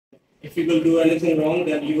If you will do anything wrong,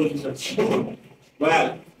 then you will be judged.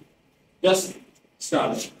 Well, just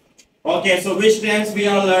start. Okay, so which tense we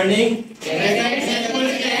are learning?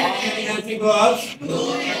 Helping verbs. We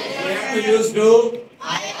have to use do. We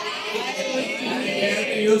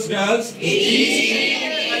have to use does.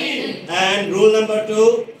 And rule number 2.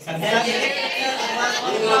 Rule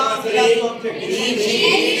number 3.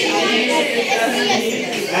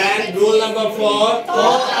 And rule number 4.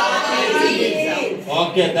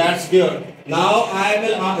 Okay, that's good. Now I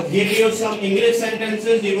will give you some English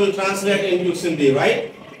sentences. You will translate into Sindhi,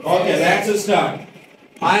 right? Okay, let's start.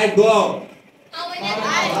 I go.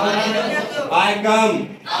 I come.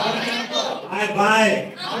 I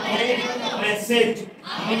buy. I sit.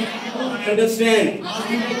 I understand.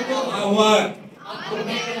 I work.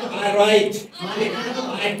 I write.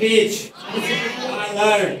 I teach. I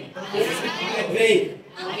learn. I drink.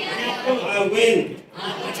 I win. I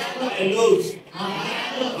lose.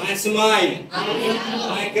 I smile.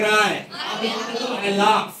 I cry. I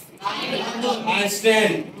laugh. I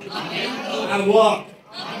stand. I walk.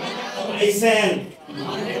 I sell.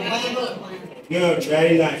 Good,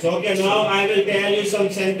 very nice. Okay, now I will tell you some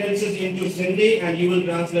sentences into Sindhi and you will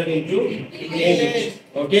translate into English.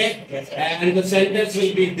 Okay? And the sentence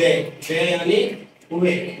will be they. They yani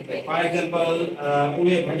uwe. For example,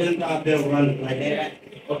 uwe bhajanta they run like that.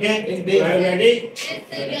 Okay? Are you ready?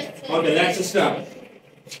 Okay, let's start.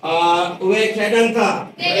 Uwe khedan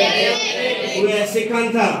uwe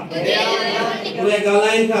sikhan uwe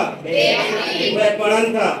galain uwe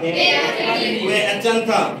paran uwe achan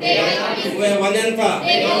uwe wajan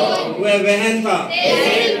uwe wehen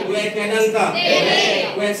uwe kedan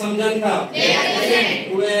uwe samjan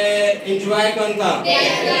uwe enjoy kan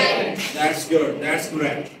That's good, that's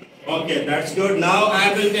correct. Okay, that's good. Now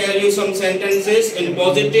I will tell you some sentences in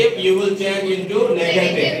positive. You will change into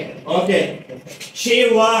negative. Okay. She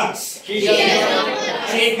walks. She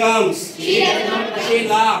comes. She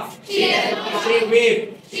laughs. She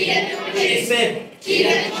weeps. She sits. She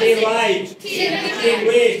rides. She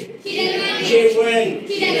waits. She wins.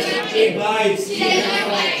 She bites.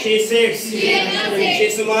 She sits. She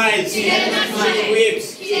smiles. She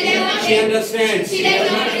weeps. She understands. She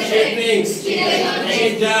thinks.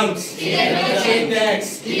 She jumps. She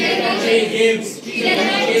takes. She gives.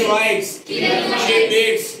 She writes. She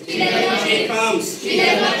beats. She comes. She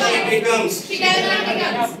becomes.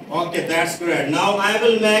 Okay, that's correct. Now I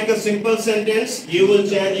will make a simple sentence. You will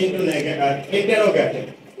change into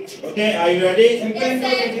interrogative. Okay, are you ready?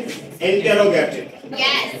 Interrogative.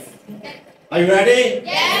 Yes. Are you ready?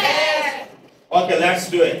 Yes. Okay, let's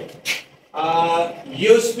do it.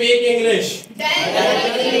 You speak English.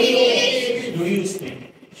 Do you speak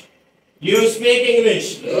English? You speak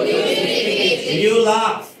English. You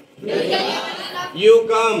laugh. You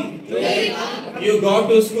come. You go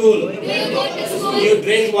to school. You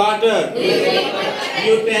drink water.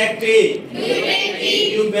 You take tea.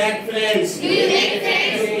 You make friends. You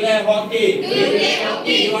play hockey.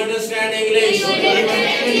 You understand English.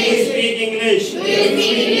 You speak English.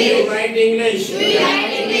 You write English.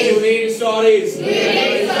 You read stories. You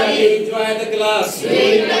enjoy the class.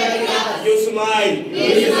 You smile.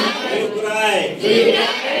 You cry.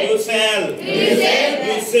 You sell.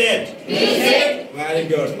 You sit. Very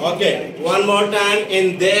good. Okay. One more time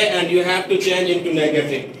in there and you have to change into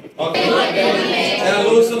negative. Okay. They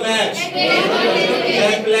lose the match.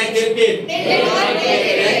 They play cricket.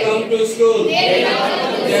 They come to school. They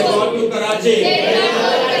go to Karachi.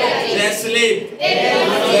 They sleep.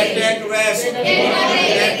 They take rest.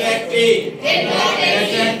 They take tea. They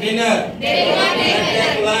take dinner. They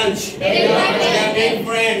take lunch. They make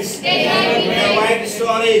friends. They write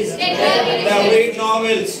stories. They read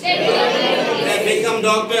novels. They become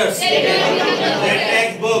doctors. They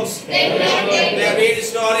take books. They read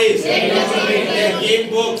stories. They give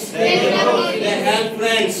books. They help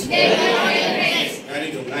friends.